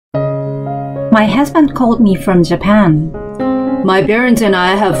My husband called me from Japan. My parents and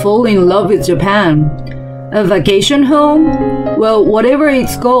I have fallen in love with Japan. A vacation home? Well, whatever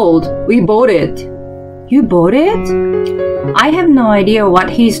it's called, we bought it. You bought it? I have no idea what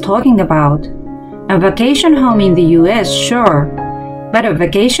he's talking about. A vacation home in the US, sure. But a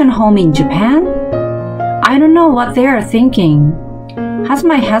vacation home in Japan? I don't know what they are thinking. Has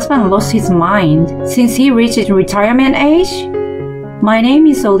my husband lost his mind since he reached retirement age? My name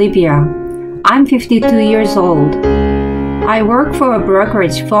is Olivia. I'm 52 years old. I work for a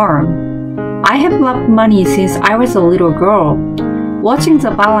brokerage firm. I have loved money since I was a little girl. Watching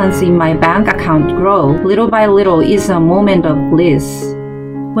the balance in my bank account grow little by little is a moment of bliss.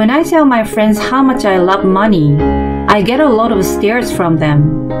 When I tell my friends how much I love money, I get a lot of stares from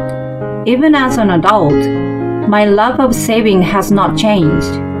them. Even as an adult, my love of saving has not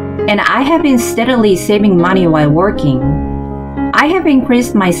changed, and I have been steadily saving money while working. I have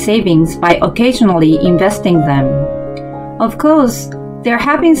increased my savings by occasionally investing them. Of course, there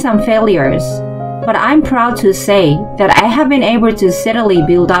have been some failures, but I'm proud to say that I have been able to steadily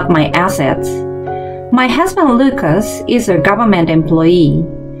build up my assets. My husband Lucas is a government employee.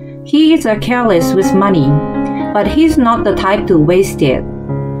 He is careless with money, but he's not the type to waste it.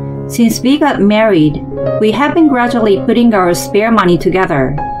 Since we got married, we have been gradually putting our spare money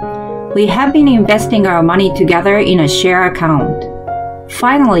together. We have been investing our money together in a share account.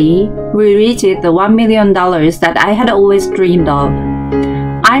 Finally, we reached the $1 million that I had always dreamed of.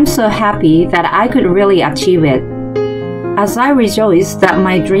 I'm so happy that I could really achieve it. As I rejoiced that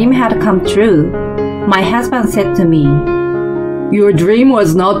my dream had come true, my husband said to me, "Your dream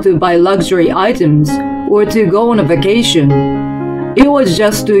was not to buy luxury items or to go on a vacation. It was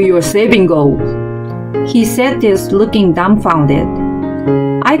just to your saving goals." He said this looking dumbfounded.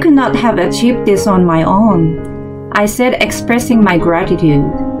 I could not have achieved this on my own, I said, expressing my gratitude.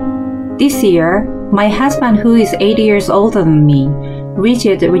 This year, my husband, who is 80 years older than me,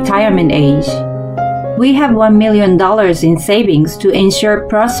 reached retirement age. We have $1 million in savings to ensure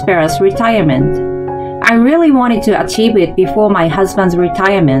prosperous retirement. I really wanted to achieve it before my husband's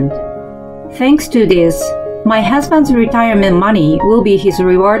retirement. Thanks to this, my husband's retirement money will be his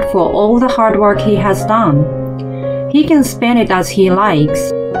reward for all the hard work he has done. He can spend it as he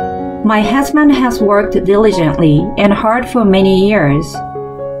likes. My husband has worked diligently and hard for many years.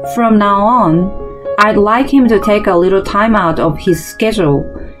 From now on, I'd like him to take a little time out of his schedule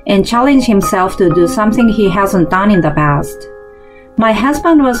and challenge himself to do something he hasn't done in the past. My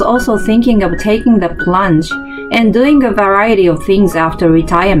husband was also thinking of taking the plunge and doing a variety of things after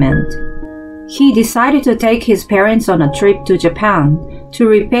retirement. He decided to take his parents on a trip to Japan to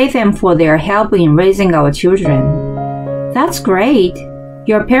repay them for their help in raising our children. That's great.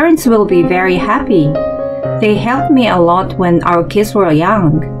 Your parents will be very happy. They helped me a lot when our kids were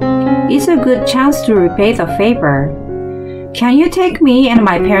young. It's a good chance to repay the favor. Can you take me and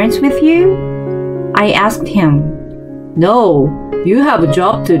my parents with you? I asked him. No, you have a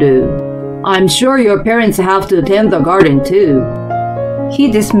job to do. I'm sure your parents have to tend the garden too. He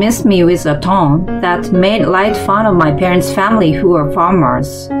dismissed me with a tone that made light fun of my parents' family who are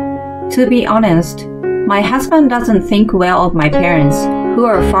farmers. To be honest, my husband doesn't think well of my parents who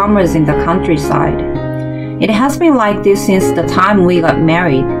are farmers in the countryside. It has been like this since the time we got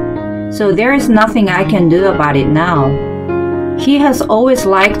married, so there is nothing I can do about it now. He has always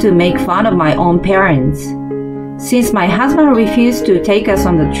liked to make fun of my own parents. Since my husband refused to take us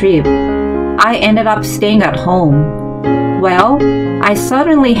on the trip, I ended up staying at home. Well, I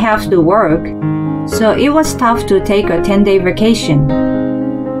suddenly have to work, so it was tough to take a 10-day vacation.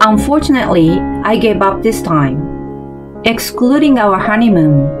 Unfortunately, I gave up this time. Excluding our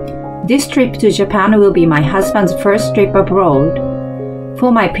honeymoon, this trip to Japan will be my husband's first trip abroad.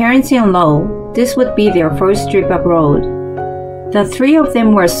 For my parents-in-law, this would be their first trip abroad. The three of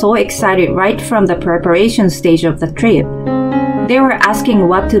them were so excited right from the preparation stage of the trip. They were asking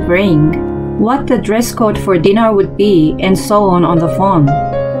what to bring, what the dress code for dinner would be, and so on the phone.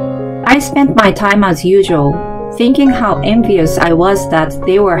 I spent my time as usual, thinking how envious I was that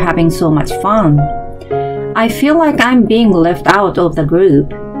they were having so much fun. I feel like I'm being left out of the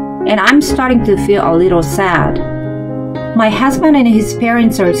group, and I'm starting to feel a little sad. My husband and his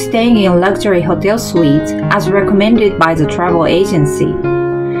parents are staying in luxury hotel suites as recommended by the travel agency.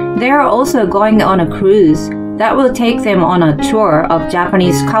 They are also going on a cruise that will take them on a tour of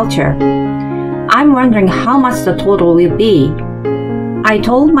Japanese culture. I'm wondering how much the total will be. I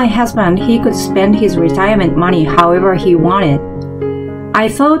told my husband he could spend his retirement money however he wanted. I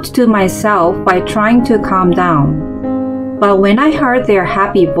thought to myself by trying to calm down. But when I heard their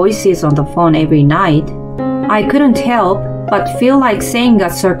happy voices on the phone every night, I couldn't help but feel like saying a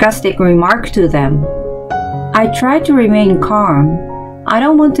sarcastic remark to them. I try to remain calm. I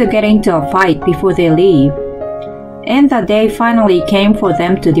don't want to get into a fight before they leave. And the day finally came for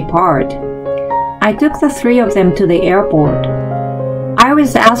them to depart. I took the three of them to the airport. I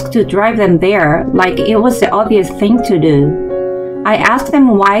was asked to drive them there like it was the obvious thing to do. I asked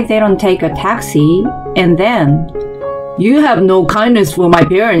them why they don't take a taxi, and then, "You have no kindness for my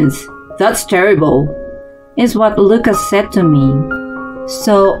parents. That's terrible," is what Lucas said to me.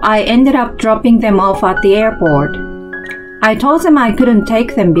 So I ended up dropping them off at the airport. I told them I couldn't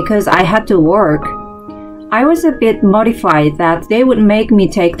take them because I had to work. I was a bit mortified that they would make me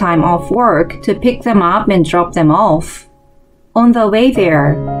take time off work to pick them up and drop them off. On the way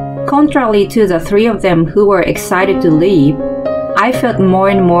there, contrary to the three of them who were excited to leave, I felt more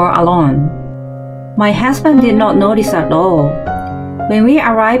and more alone. My husband did not notice at all. When we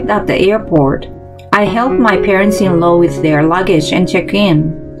arrived at the airport, I helped my parents-in-law with their luggage and check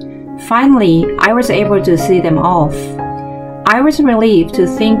in. Finally, I was able to see them off. I was relieved to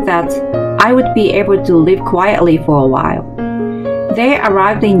think that I would be able to live quietly for a while. They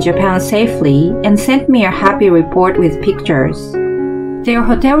arrived in Japan safely and sent me a happy report with pictures. Their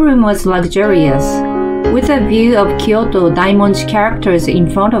hotel room was luxurious, with a view of Kyoto Daimonji characters in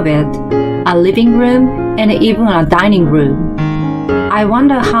front of it, a living room, and even a dining room. I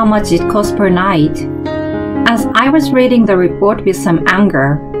wonder how much it cost per night. As I was reading the report with some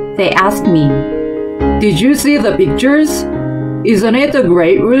anger, they asked me, "Did you see the pictures? Isn't it a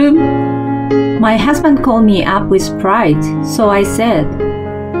great room?" My husband called me up with pride, so I said,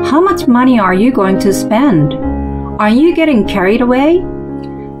 "How much money are you going to spend? Are you getting carried away?"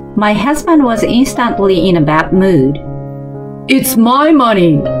 My husband was instantly in a bad mood. "It's my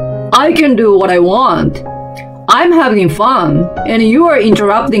money. I can do what I want. I'm having fun, and you are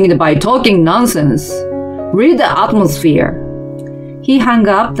interrupting it by talking nonsense. Read the atmosphere." He hung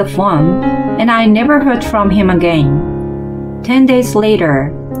up the phone, and I never heard from him again. 10 days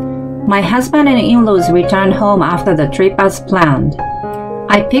later, my husband and in-laws returned home after the trip as planned.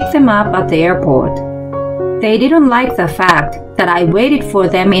 I picked them up at the airport. They didn't like the fact that I waited for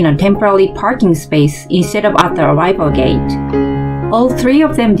them in a temporary parking space instead of at the arrival gate. All three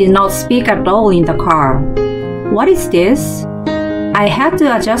of them did not speak at all in the car. What is this? I had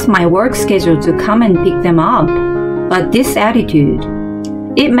to adjust my work schedule to come and pick them up. But this attitude,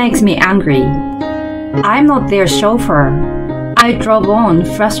 it makes me angry. I'm not their chauffeur. I drove on,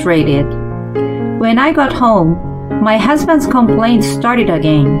 frustrated. When I got home, my husband's complaints started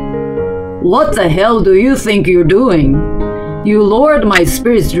again. "What the hell do you think you're doing? You lowered my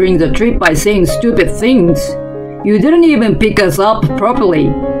spirits during the trip by saying stupid things. You didn't even pick us up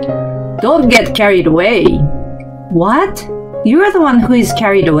properly. Don't get carried away." What? You're the one who is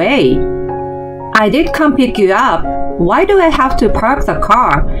carried away. I did come pick you up. Why do I have to park the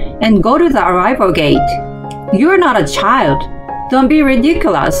car and go to the arrival gate? You're not a child. Don't be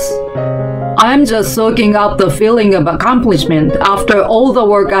ridiculous. I'm just soaking up the feeling of accomplishment after all the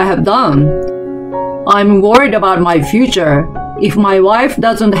work I have done. I'm worried about my future if my wife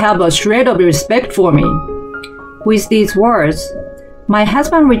doesn't have a shred of respect for me. With these words, my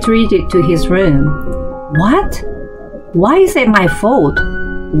husband retreated to his room. What? Why is it my fault?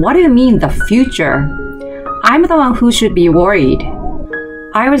 What do you mean, the future? I'm the one who should be worried.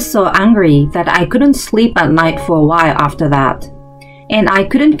 I was so angry that I couldn't sleep at night for a while after that, and I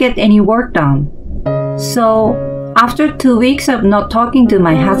couldn't get any work done. So, after 2 weeks of not talking to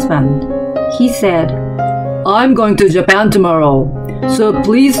my husband, he said, "I'm going to Japan tomorrow, so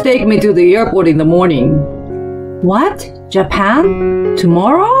please take me to the airport in the morning." What? Japan?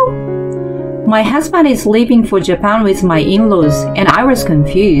 Tomorrow? My husband is leaving for Japan with my in-laws, and I was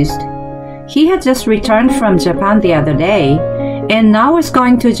confused. He had just returned from Japan the other day, and now is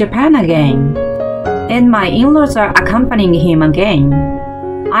going to Japan again. And my in-laws are accompanying him again.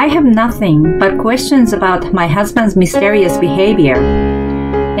 I have nothing but questions about my husband's mysterious behavior.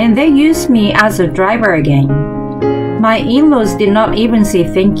 And they used me as a driver again. My in-laws did not even say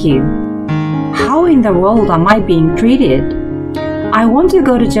thank you. How in the world am I being treated? I want to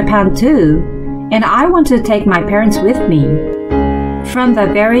go to Japan too, and I want to take my parents with me. From the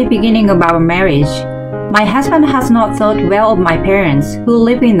very beginning of our marriage, my husband has not thought well of my parents who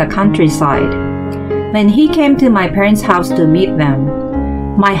live in the countryside. When he came to my parents' house to meet them,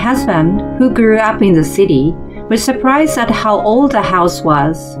 my husband, who grew up in the city, was surprised at how old the house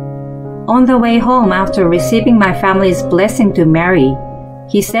was. On the way home after receiving my family's blessing to marry,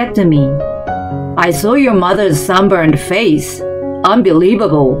 he said to me, "I saw your mother's sunburned face.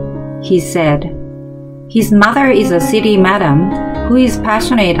 Unbelievable," he said. His mother is a city madam who is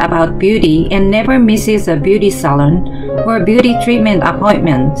passionate about beauty and never misses a beauty salon or beauty treatment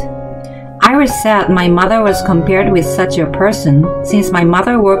appointment. I was sad my mother was compared with such a person since my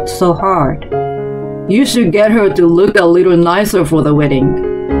mother worked so hard. You should get her to look a little nicer for the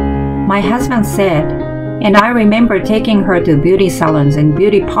wedding, my husband said, and I remember taking her to beauty salons and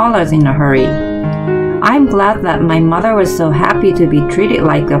beauty parlors in a hurry. I'm glad that my mother was so happy to be treated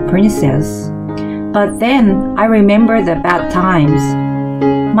like a princess. But then I remember the bad times.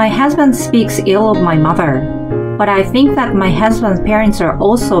 My husband speaks ill of my mother, but I think that my husband's parents are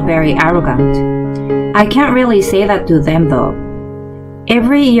also very arrogant. I can't really say that to them though.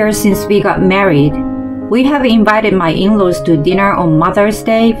 Every year since we got married, we have invited my in-laws to dinner on Mother's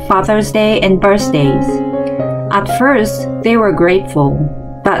Day, Father's Day, and birthdays. At first, they were grateful,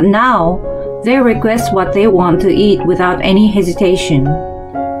 but now they request what they want to eat without any hesitation.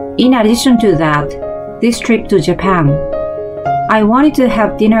 In addition to that, this trip to Japan. I wanted to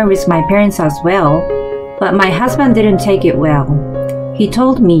have dinner with my parents as well, but my husband didn't take it well. He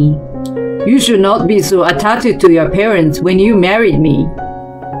told me, "You should not be so attached to your parents when you married me."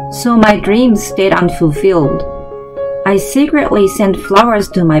 So my dreams stayed unfulfilled. I secretly sent flowers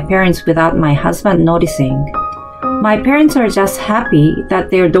to my parents without my husband noticing. My parents are just happy that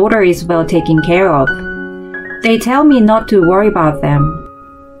their daughter is well taken care of. They tell me not to worry about them.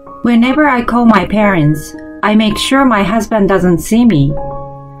 Whenever I call my parents, I make sure my husband doesn't see me.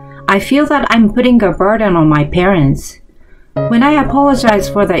 I feel that I'm putting a burden on my parents. When I apologize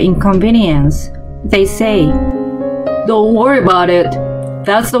for the inconvenience, they say, "Don't worry about it.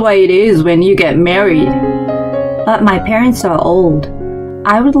 That's the way it is when you get married." But my parents are old.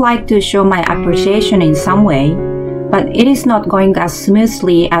 I would like to show my appreciation in some way, but it is not going as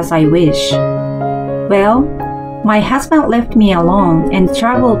smoothly as I wish. Well, my husband left me alone and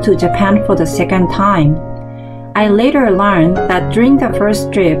traveled to Japan for the second time. I later learned that during the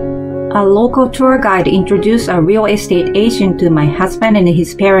first trip, a local tour guide introduced a real estate agent to my husband and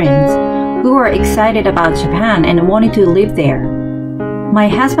his parents, who were excited about Japan and wanted to live there. My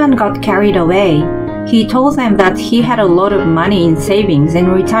husband got carried away. He told them that he had a lot of money in savings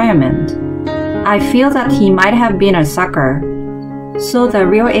and retirement. I feel that he might have been a sucker. So the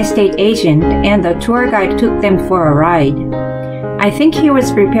real estate agent and the tour guide took them for a ride. I think he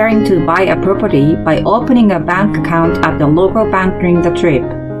was preparing to buy a property by opening a bank account at the local bank during the trip.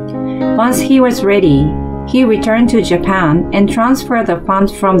 Once he was ready, he returned to Japan and transferred the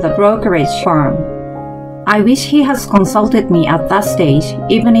funds from the brokerage firm. I wish he has consulted me at that stage,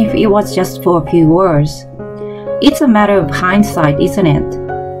 even if it was just for a few words. It's a matter of hindsight, isn't it?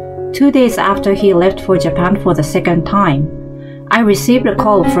 2 days after he left for Japan for the second time, I received a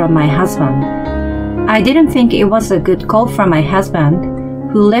call from my husband. I didn't think it was a good call from my husband,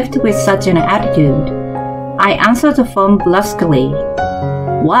 who left with such an attitude. I answered the phone brusquely.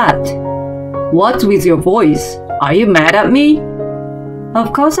 "What? What's with your voice? Are you mad at me?"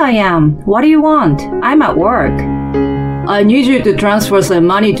 "Of course I am. What do you want? I'm at work." "I need you to transfer some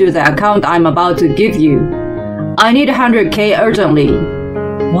money to the account I'm about to give you. I need 100K urgently."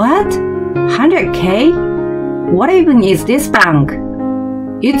 "What? 100K? What even is this bank?"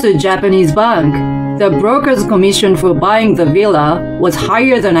 "It's a Japanese bank. The broker's commission for buying the villa was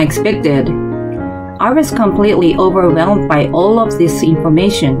higher than I expected." I was completely overwhelmed by all of this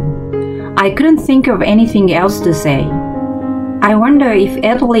information. I couldn't think of anything else to say. I wonder if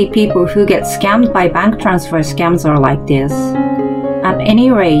elderly people who get scammed by bank transfer scams are like this. At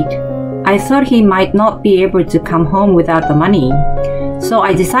any rate, I thought he might not be able to come home without the money, so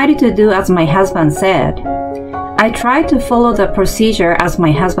I decided to do as my husband said. I tried to follow the procedure as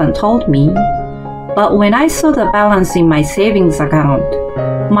my husband told me, but when I saw the balance in my savings account,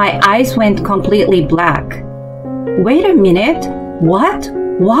 my eyes went completely black. Wait a minute, what?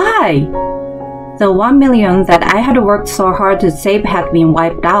 Why? The 1 million that I had worked so hard to save had been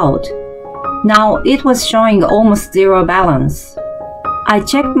wiped out. Now it was showing almost zero balance. I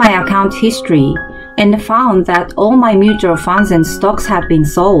checked my account history and found that all my mutual funds and stocks had been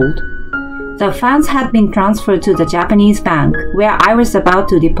sold. The funds had been transferred to the Japanese bank where I was about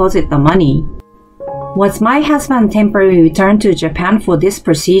to deposit the money. Was my husband temporarily returned to Japan for this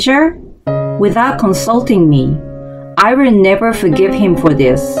procedure? Without consulting me, I will never forgive him for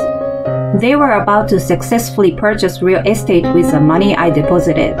this. They were about to successfully purchase real estate with the money I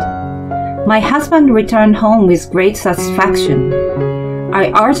deposited. My husband returned home with great satisfaction.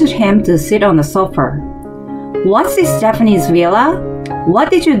 I urged him to sit on the sofa. "What's this Japanese villa?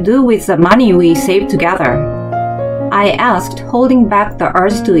 What did you do with the money we saved together?" I asked, holding back the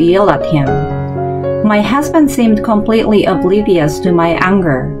urge to yell at him. My husband seemed completely oblivious to my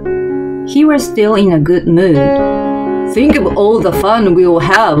anger. He was still in a good mood. "Think of all the fun we'll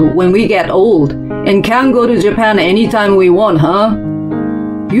have when we get old and can go to Japan anytime we want, huh?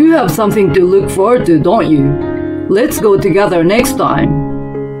 You have something to look forward to, don't you? Let's go together next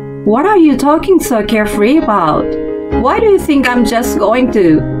time. What are you talking so carefree about? Why do you think I'm just going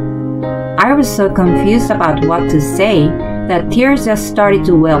to? I was so confused about what to say that tears just started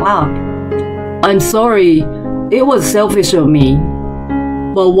to well up. I'm sorry, it was selfish of me.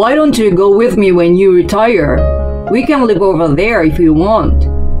 But why don't you go with me when you retire? We can live over there if you want.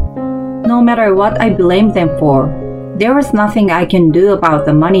 No matter what I blamed them for, there was nothing I can do about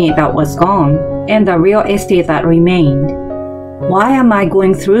the money that was gone and the real estate that remained. Why am I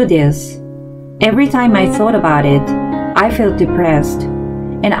going through this? Every time I thought about it, I felt depressed,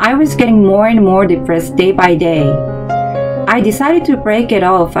 and I was getting more and more depressed day by day. I decided to break it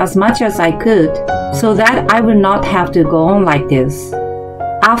off as much as I could so that I would not have to go on like this.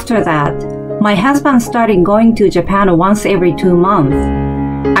 After that, my husband started going to Japan once every 2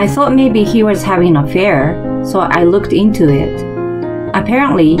 months. I thought maybe he was having an affair, so I looked into it.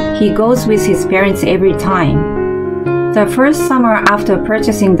 Apparently, he goes with his parents every time. The first summer after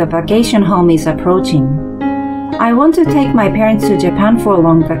purchasing the vacation home is approaching. I want to take my parents to Japan for a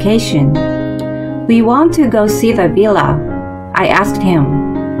long vacation. We want to go see the villa. I asked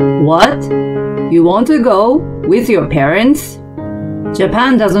him. What? You want to go? With your parents?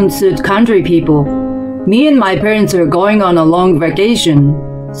 Japan doesn't suit country people. Me and my parents are going on a long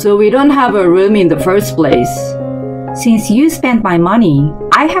vacation, so we don't have a room in the first place. Since you spent my money,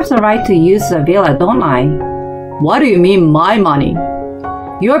 I have the right to use the villa, don't I? What do you mean, my money?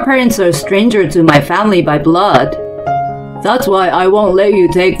 Your parents are stranger to my family by blood. That's why I won't let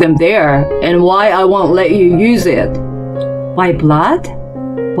you take them there, and why I won't let you use it. By blood?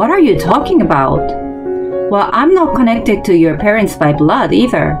 What are you talking about? Well, I'm not connected to your parents by blood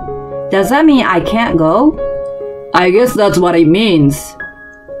either. Does that mean I can't go? I guess that's what it means.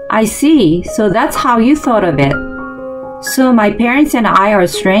 I see, so that's how you thought of it. So my parents and I are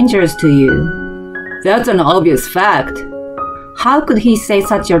strangers to you. That's an obvious fact. How could he say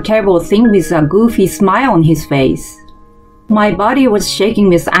such a terrible thing with a goofy smile on his face? My body was shaking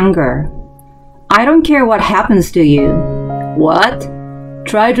with anger. I don't care what happens to you. What?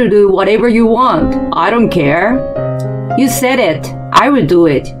 Try to do whatever you want. I don't care. You said it. I will do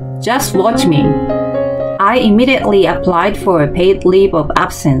it. Just watch me. I immediately applied for a paid leave of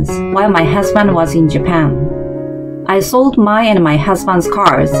absence while my husband was in Japan. I sold my and my husband's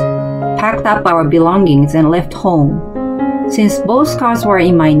cars, packed up our belongings, and left home. Since both cars were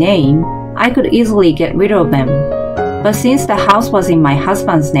in my name, I could easily get rid of them. But since the house was in my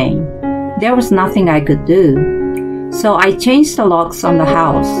husband's name, there was nothing I could do. So I changed the locks on the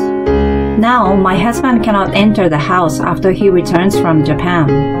house. Now my husband cannot enter the house after he returns from Japan.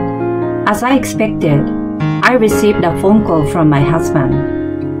 As I expected, I received a phone call from my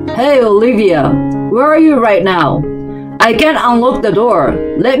husband. Hey Olivia, where are you right now? I can't unlock the door.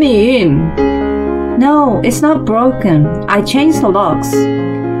 Let me in. No, it's not broken. I changed the locks.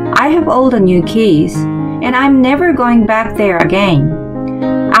 I have all the new keys, and I'm never going back there again.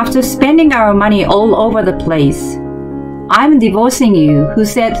 After spending our money all over the place, I'm divorcing you who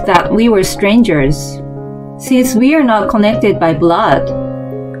said that we were strangers, since we are not connected by blood.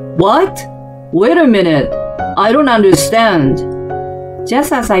 What? Wait a minute. I don't understand.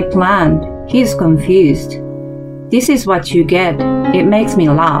 Just as I planned, he's confused. This is what you get. It makes me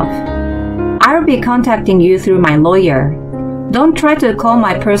laugh. I'll be contacting you through my lawyer. Don't try to call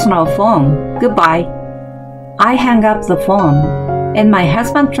my personal phone. Goodbye. I hung up the phone, and my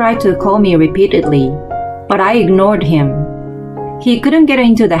husband tried to call me repeatedly, but I ignored him. He couldn't get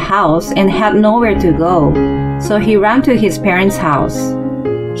into the house and had nowhere to go, so he ran to his parents' house.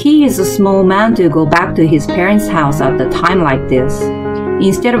 He is a small man to go back to his parents' house at a time like this,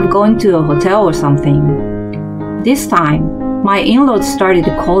 instead of going to a hotel or something. This time, my in-laws started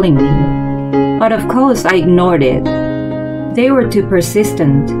calling me, but of course I ignored it. They were too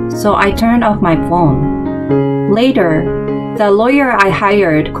persistent, so I turned off my phone. Later, the lawyer I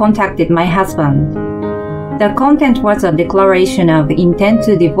hired contacted my husband. The content was a declaration of intent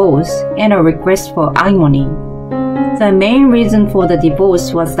to divorce and a request for alimony. The main reason for the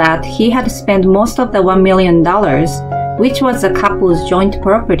divorce was that he had spent most of the $1 million, which was the couple's joint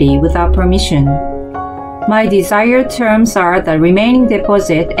property, without permission. My desired terms are the remaining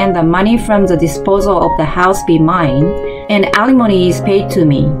deposit and the money from the disposal of the house be mine, and alimony is paid to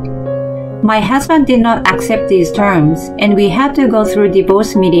me. My husband did not accept these terms, and we had to go through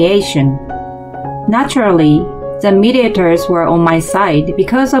divorce mediation. Naturally, the mediators were on my side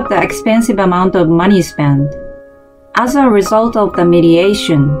because of the expensive amount of money spent. As a result of the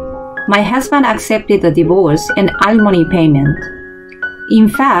mediation, my husband accepted the divorce and alimony payment. In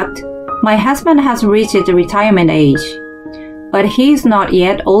fact, My husband has reached the retirement age, but he is not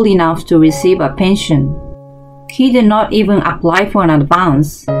yet old enough to receive a pension. He did not even apply for an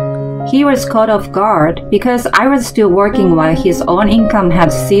advance. He was caught off guard because I was still working while his own income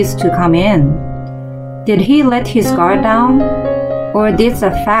had ceased to come in. Did he let his guard down? Or did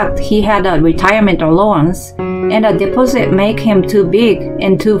the fact he had a retirement allowance and a deposit make him too big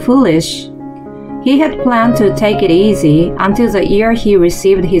and too foolish? He had planned to take it easy until the year he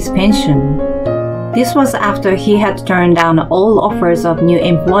received his pension. This was after he had turned down all offers of new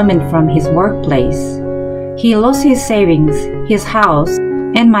employment from his workplace. He lost his savings, his house,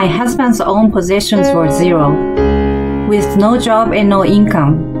 and my husband's own possessions were zero. With no job and no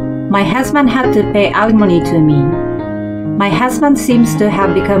income, my husband had to pay alimony to me. My husband seems to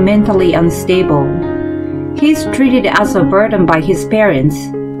have become mentally unstable. He is treated as a burden by his parents,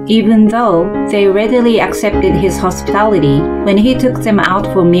 even though they readily accepted his hospitality when he took them out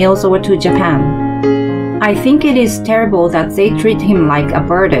for meals or to Japan. I think it is terrible that they treat him like a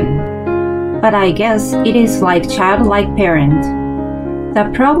burden. But I guess it is like childlike parent.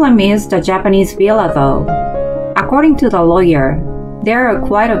 The problem is the Japanese villa though. According to the lawyer, there are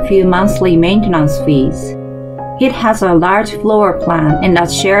quite a few monthly maintenance fees. It has a large floor plan and a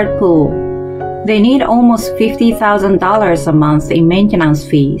shared pool. They need almost $50,000 a month in maintenance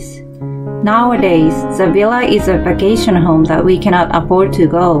fees. Nowadays, the villa is a vacation home that we cannot afford to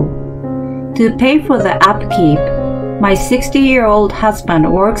go. To pay for the upkeep, my 60-year-old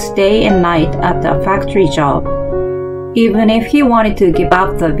husband works day and night at a factory job. Even if he wanted to give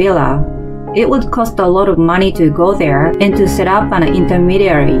up the villa, it would cost a lot of money to go there and to set up an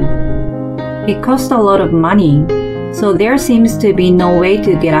intermediary. It costs a lot of money, so there seems to be no way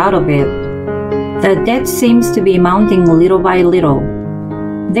to get out of it. The debt seems to be mounting little by little.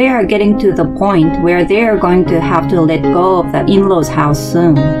 They are getting to the point where they are going to have to let go of the in-laws' house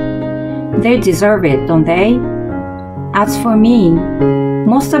soon. They deserve it, don't they? As for me,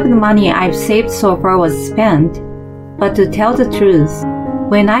 most of the money I've saved so far was spent, but to tell the truth,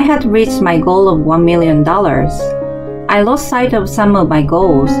 when I had reached my goal of $1 million, I lost sight of some of my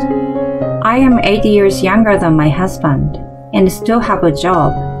goals. I am 8 years younger than my husband and still have a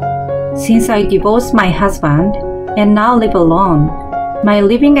job. Since I divorced my husband and now live alone, my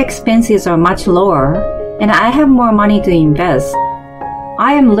living expenses are much lower and I have more money to invest.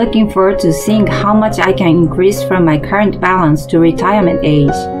 I am looking forward to seeing how much I can increase from my current balance to retirement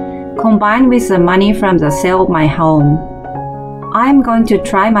age, combined with the money from the sale of my home. I am going to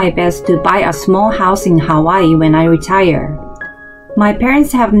try my best to buy a small house in Hawaii when I retire. My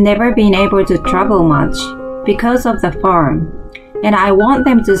parents have never been able to travel much because of the farm, and I want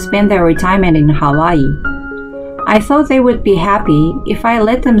them to spend their retirement in Hawaii. I thought they would be happy if I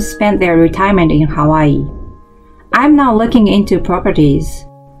let them spend their retirement in Hawaii. I'm now looking into properties.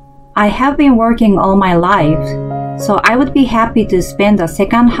 I have been working all my life, so I would be happy to spend the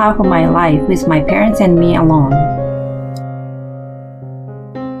second half of my life with my parents and me alone.